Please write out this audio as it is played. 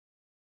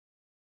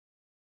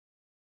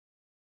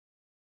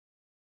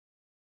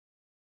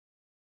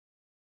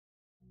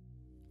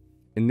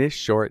In this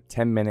short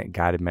 10-minute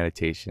guided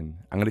meditation,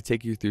 I'm going to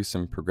take you through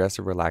some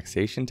progressive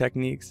relaxation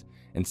techniques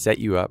and set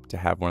you up to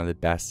have one of the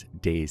best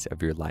days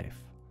of your life.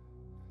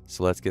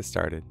 So let's get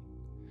started.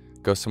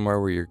 Go somewhere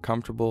where you're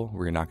comfortable,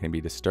 where you're not going to be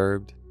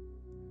disturbed.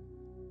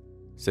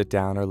 Sit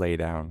down or lay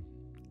down,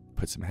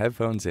 put some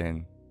headphones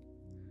in,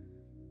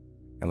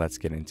 and let's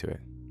get into it.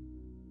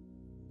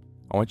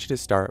 I want you to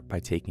start by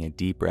taking a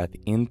deep breath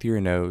in through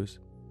your nose,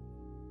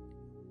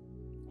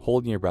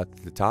 holding your breath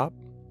at the top,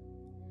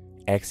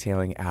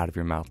 exhaling out of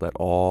your mouth. Let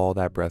all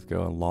that breath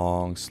go, a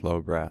long,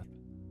 slow breath.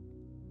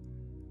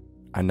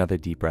 Another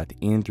deep breath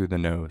in through the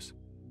nose.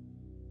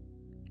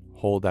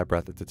 Hold that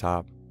breath at the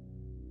top,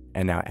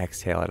 and now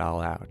exhale it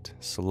all out.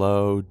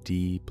 Slow,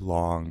 deep,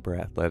 long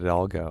breath. Let it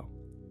all go.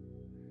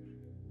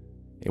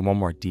 And one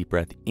more deep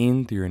breath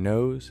in through your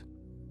nose.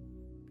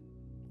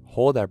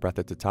 Hold that breath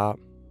at the top.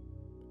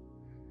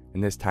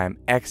 And this time,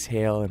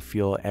 exhale and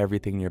feel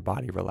everything in your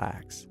body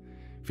relax.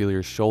 Feel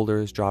your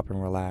shoulders drop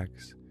and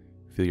relax.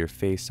 Feel your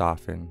face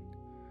soften.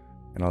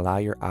 And allow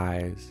your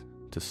eyes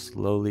to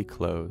slowly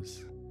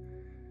close.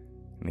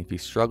 And if you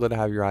struggle to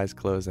have your eyes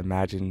closed,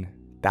 imagine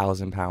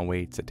 1,000-pound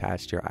weights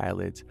attached to your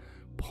eyelids,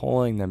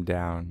 pulling them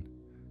down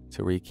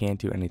to where you can't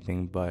do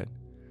anything but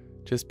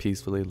just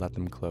peacefully let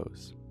them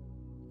close.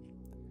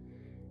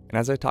 And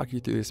as I talk you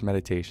through this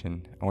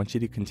meditation, I want you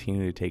to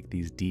continue to take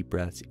these deep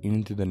breaths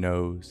in through the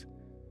nose,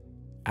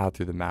 out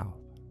through the mouth,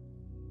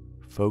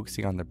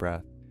 focusing on the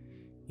breath,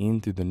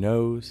 in through the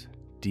nose,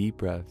 deep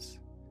breaths,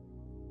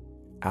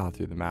 out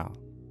through the mouth.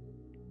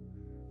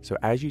 So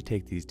as you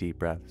take these deep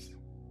breaths,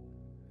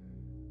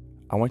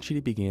 I want you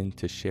to begin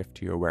to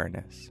shift your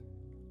awareness.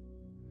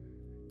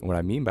 And what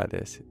I mean by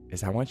this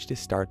is I want you to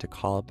start to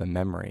call up a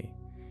memory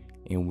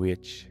in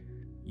which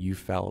you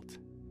felt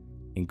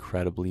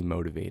incredibly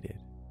motivated.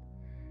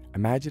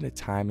 Imagine a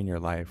time in your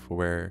life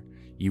where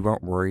you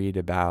weren't worried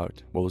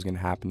about what was going to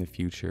happen in the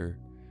future.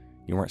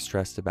 You weren't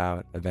stressed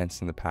about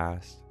events in the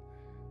past,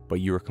 but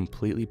you were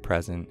completely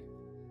present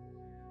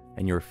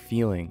and you were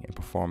feeling and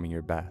performing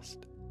your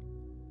best.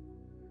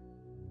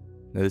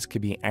 Now, this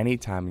could be any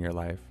time in your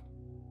life.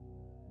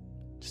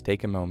 Just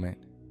take a moment,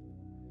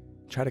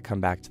 try to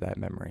come back to that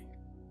memory.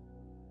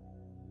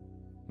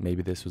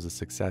 Maybe this was a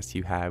success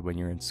you had when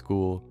you were in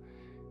school.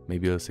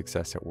 Maybe it was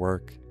success at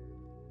work.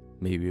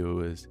 Maybe it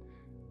was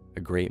a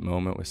great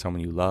moment with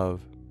someone you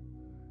love.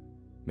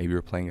 Maybe you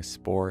were playing a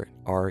sport,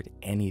 art,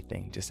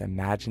 anything. Just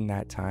imagine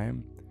that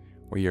time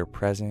where you're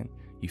present,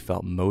 you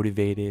felt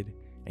motivated,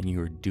 and you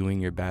were doing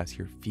your best,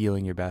 you're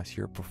feeling your best,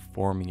 you're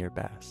performing your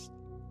best.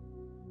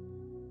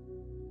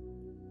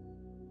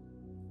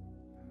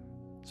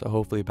 So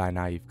hopefully by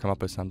now you've come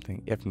up with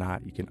something. If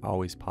not, you can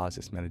always pause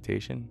this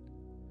meditation.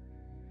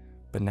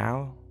 But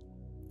now,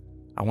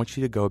 I want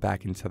you to go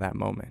back into that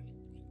moment.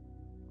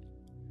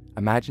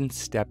 Imagine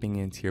stepping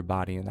into your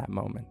body in that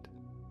moment.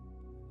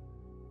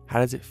 How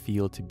does it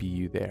feel to be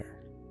you there?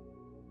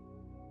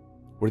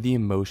 What are the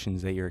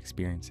emotions that you're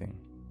experiencing?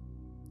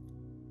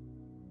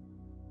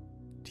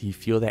 Do you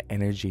feel that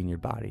energy in your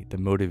body, the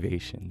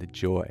motivation, the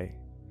joy?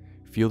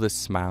 Feel the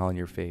smile on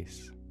your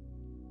face.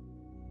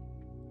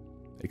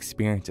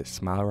 Experience it.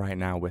 Smile right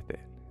now with it.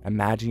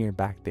 Imagine you're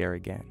back there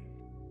again.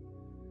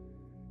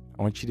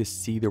 I want you to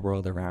see the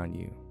world around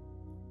you.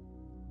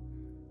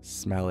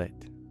 Smell it.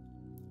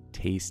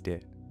 Taste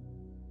it.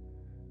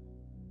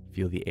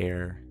 Feel the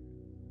air.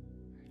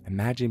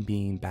 Imagine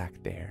being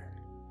back there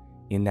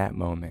in that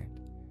moment,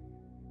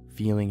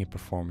 feeling and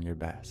performing your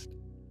best.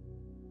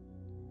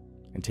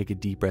 And take a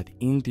deep breath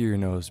in through your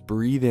nose.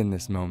 Breathe in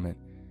this moment.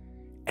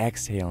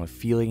 Exhale and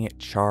feeling it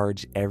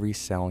charge every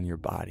cell in your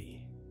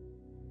body.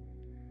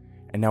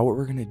 And now what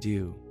we're going to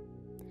do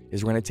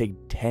is we're going to take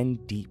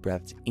 10 deep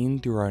breaths in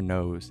through our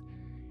nose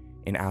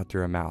and out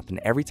through our mouth. And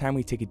every time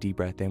we take a deep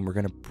breath in, we're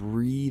going to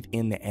breathe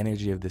in the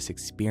energy of this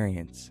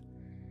experience.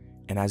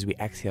 And as we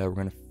exhale, we're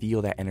going to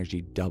feel that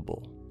energy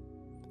double.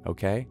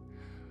 Okay?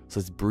 So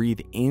let's breathe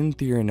in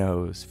through your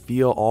nose.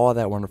 Feel all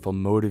that wonderful,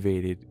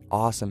 motivated,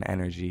 awesome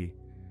energy.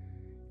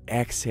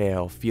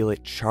 Exhale. Feel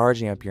it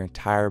charging up your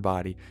entire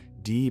body.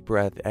 Deep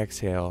breath,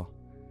 exhale.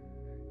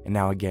 And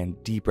now again,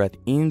 deep breath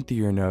in through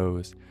your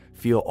nose.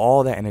 Feel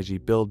all that energy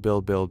build,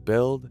 build, build,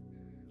 build.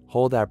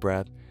 Hold that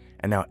breath.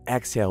 And now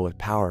exhale with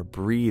power.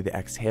 Breathe,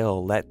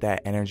 exhale. Let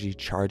that energy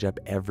charge up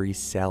every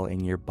cell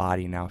in your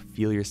body. Now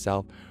feel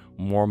yourself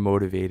more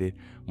motivated,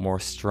 more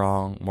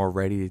strong, more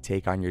ready to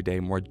take on your day,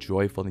 more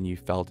joyful than you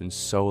felt in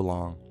so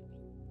long.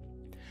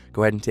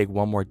 Go ahead and take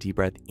one more deep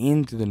breath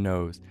in through the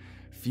nose.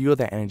 Feel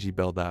that energy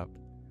build up.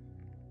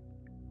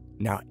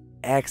 Now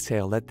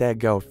exhale, let that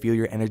go. Feel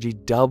your energy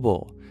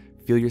double.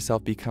 Feel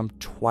yourself become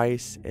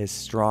twice as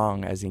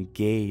strong, as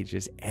engaged,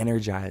 as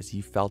energized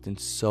you felt in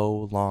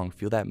so long.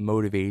 Feel that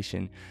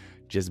motivation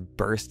just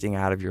bursting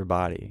out of your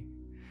body.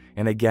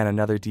 And again,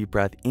 another deep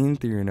breath in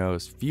through your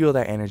nose. Feel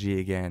that energy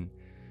again.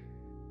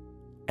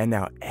 And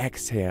now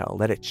exhale.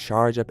 Let it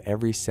charge up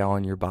every cell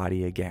in your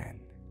body again.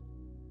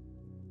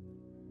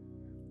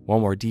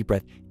 One more deep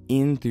breath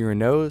in through your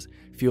nose.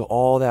 Feel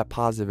all that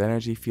positive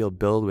energy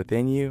build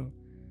within you.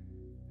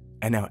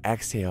 And now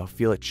exhale,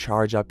 feel it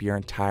charge up your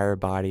entire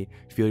body.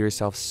 Feel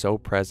yourself so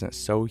present,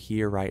 so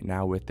here right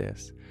now with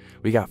this.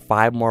 We got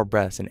 5 more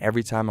breaths, and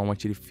every time I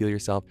want you to feel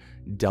yourself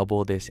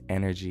double this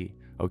energy,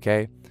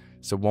 okay?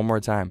 So one more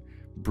time,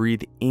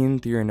 breathe in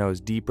through your nose,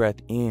 deep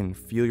breath in,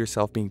 feel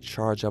yourself being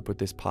charged up with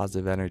this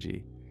positive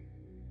energy.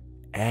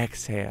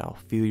 Exhale,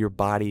 feel your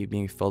body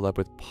being filled up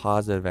with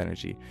positive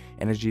energy,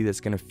 energy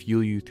that's gonna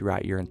fuel you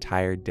throughout your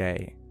entire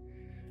day.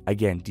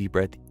 Again, deep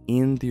breath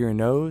in through your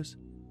nose,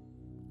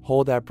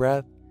 hold that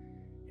breath,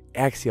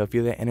 exhale,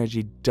 feel that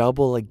energy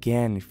double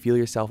again, feel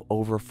yourself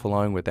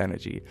overflowing with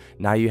energy.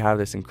 Now you have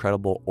this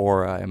incredible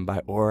aura, and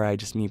by aura, I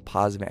just mean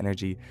positive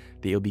energy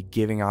that you'll be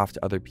giving off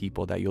to other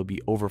people, that you'll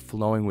be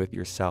overflowing with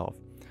yourself.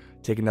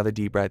 Take another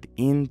deep breath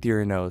in through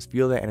your nose,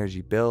 feel that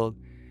energy build,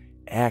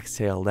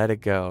 exhale, let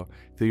it go.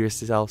 Feel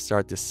yourself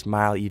start to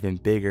smile even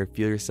bigger,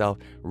 feel yourself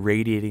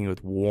radiating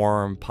with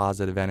warm,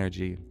 positive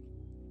energy.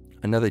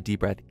 Another deep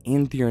breath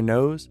in through your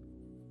nose,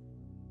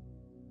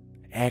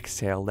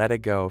 exhale, let it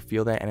go.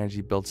 Feel that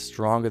energy build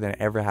stronger than it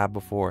ever had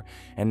before.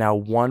 And now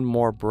one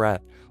more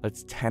breath.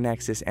 Let's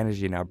 10x this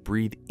energy. Now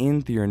breathe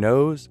in through your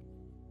nose.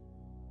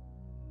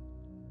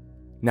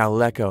 Now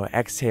let go.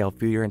 Exhale.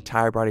 Feel your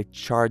entire body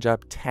charge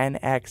up.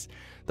 10x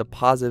the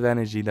positive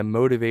energy, the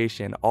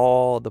motivation,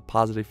 all the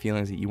positive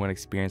feelings that you want to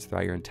experience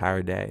throughout your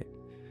entire day.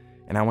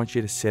 And I want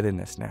you to sit in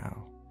this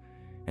now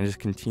and just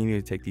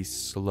continue to take these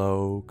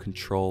slow,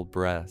 controlled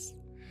breaths,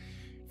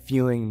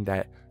 feeling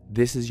that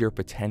this is your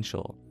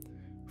potential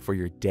for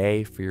your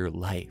day, for your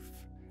life.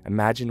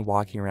 Imagine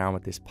walking around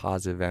with this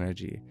positive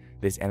energy,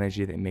 this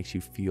energy that makes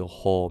you feel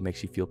whole,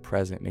 makes you feel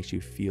present, makes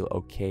you feel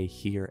okay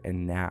here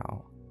and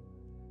now.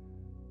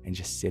 And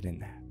just sit in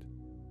that.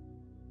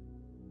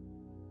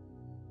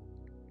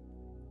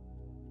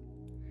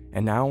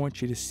 And now I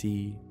want you to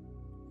see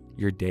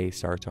your day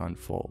start to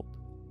unfold.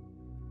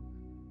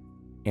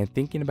 And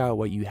thinking about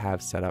what you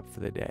have set up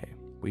for the day,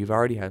 what you've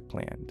already had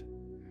planned,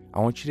 I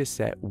want you to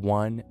set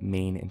one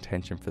main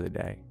intention for the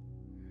day.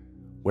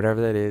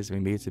 Whatever that is,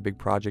 maybe it's a big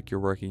project you're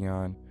working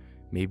on,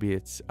 maybe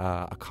it's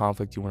a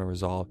conflict you want to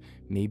resolve,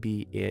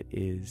 maybe it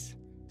is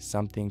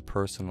something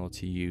personal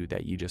to you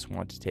that you just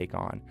want to take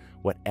on.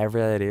 Whatever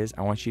that is,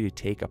 I want you to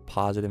take a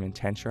positive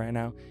intention right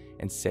now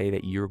and say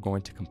that you're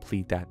going to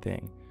complete that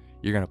thing.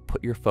 You're going to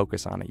put your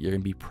focus on it. You're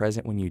going to be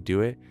present when you do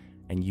it,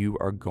 and you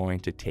are going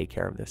to take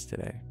care of this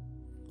today.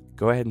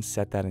 Go ahead and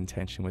set that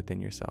intention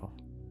within yourself.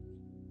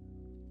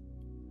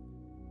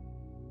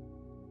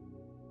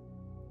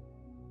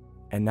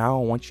 And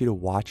now I want you to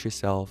watch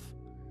yourself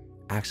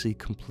actually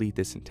complete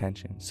this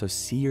intention. So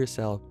see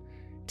yourself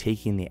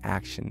taking the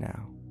action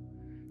now.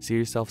 See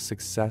yourself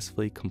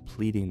successfully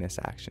completing this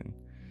action.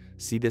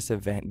 See this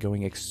event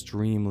going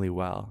extremely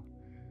well.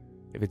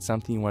 If it's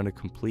something you want to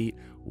complete,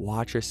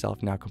 watch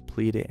yourself now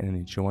complete it and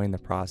enjoying the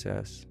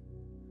process.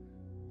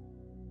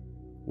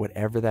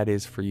 Whatever that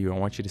is for you, I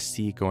want you to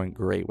see it going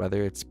great,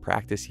 whether it's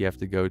practice you have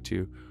to go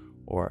to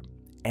or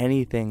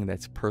anything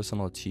that's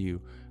personal to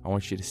you. I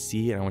want you to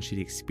see it, I want you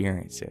to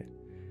experience it.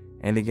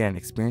 And again,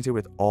 experience it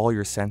with all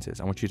your senses.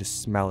 I want you to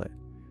smell it.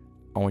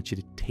 I want you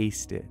to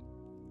taste it.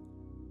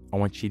 I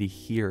want you to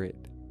hear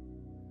it.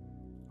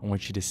 I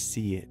want you to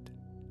see it.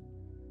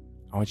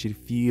 I want you to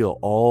feel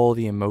all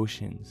the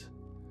emotions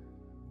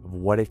of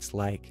what it's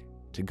like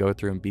to go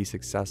through and be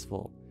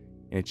successful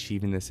in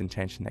achieving this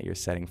intention that you're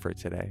setting for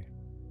today.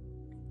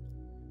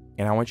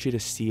 And I want you to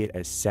see it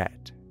as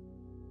set.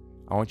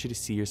 I want you to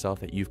see yourself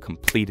that you've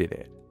completed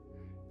it.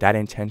 That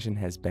intention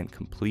has been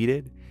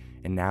completed,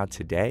 and now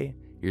today,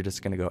 you're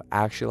just going to go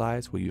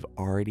actualize what you've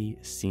already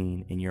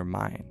seen in your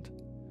mind.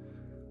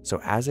 So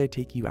as I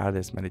take you out of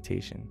this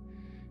meditation,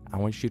 I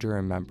want you to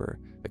remember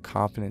the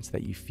confidence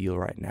that you feel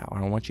right now.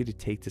 And I want you to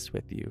take this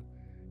with you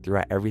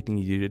throughout everything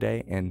you do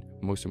today, and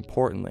most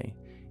importantly,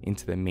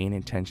 into the main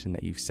intention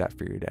that you've set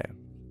for your day.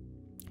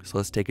 So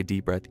let's take a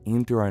deep breath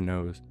in through our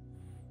nose.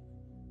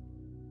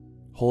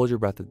 Hold your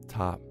breath at the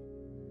top.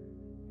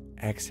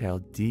 Exhale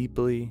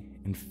deeply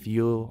and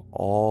feel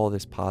all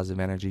this positive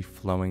energy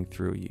flowing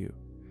through you.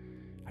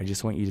 I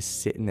just want you to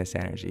sit in this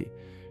energy.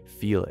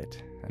 Feel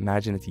it.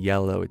 Imagine it's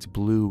yellow, it's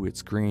blue,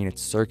 it's green,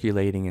 it's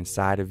circulating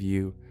inside of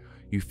you.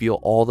 You feel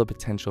all the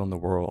potential in the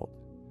world.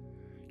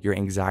 Your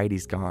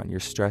anxiety's gone, your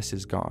stress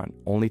is gone.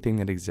 Only thing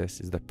that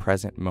exists is the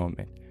present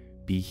moment.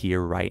 Be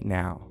here right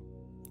now.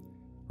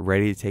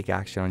 Ready to take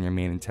action on your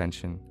main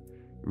intention.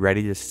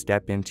 Ready to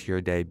step into your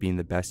day being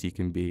the best you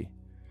can be.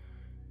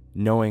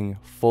 Knowing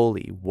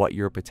fully what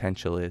your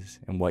potential is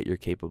and what you're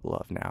capable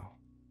of now.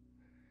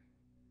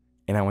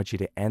 And I want you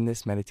to end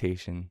this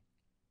meditation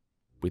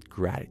with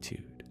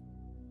gratitude.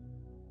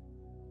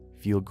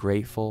 Feel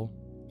grateful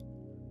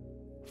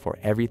for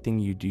everything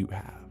you do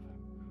have.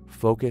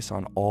 Focus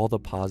on all the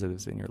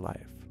positives in your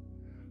life.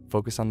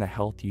 Focus on the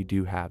health you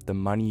do have, the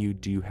money you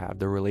do have,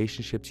 the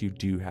relationships you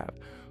do have.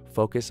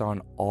 Focus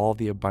on all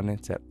the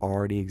abundance that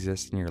already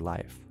exists in your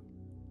life.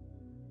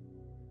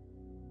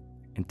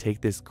 And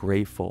take this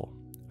grateful,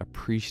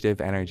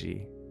 appreciative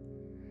energy,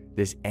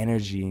 this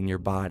energy in your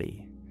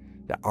body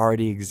that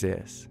already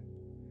exists,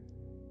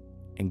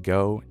 and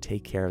go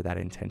take care of that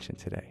intention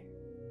today.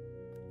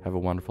 Have a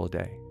wonderful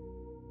day.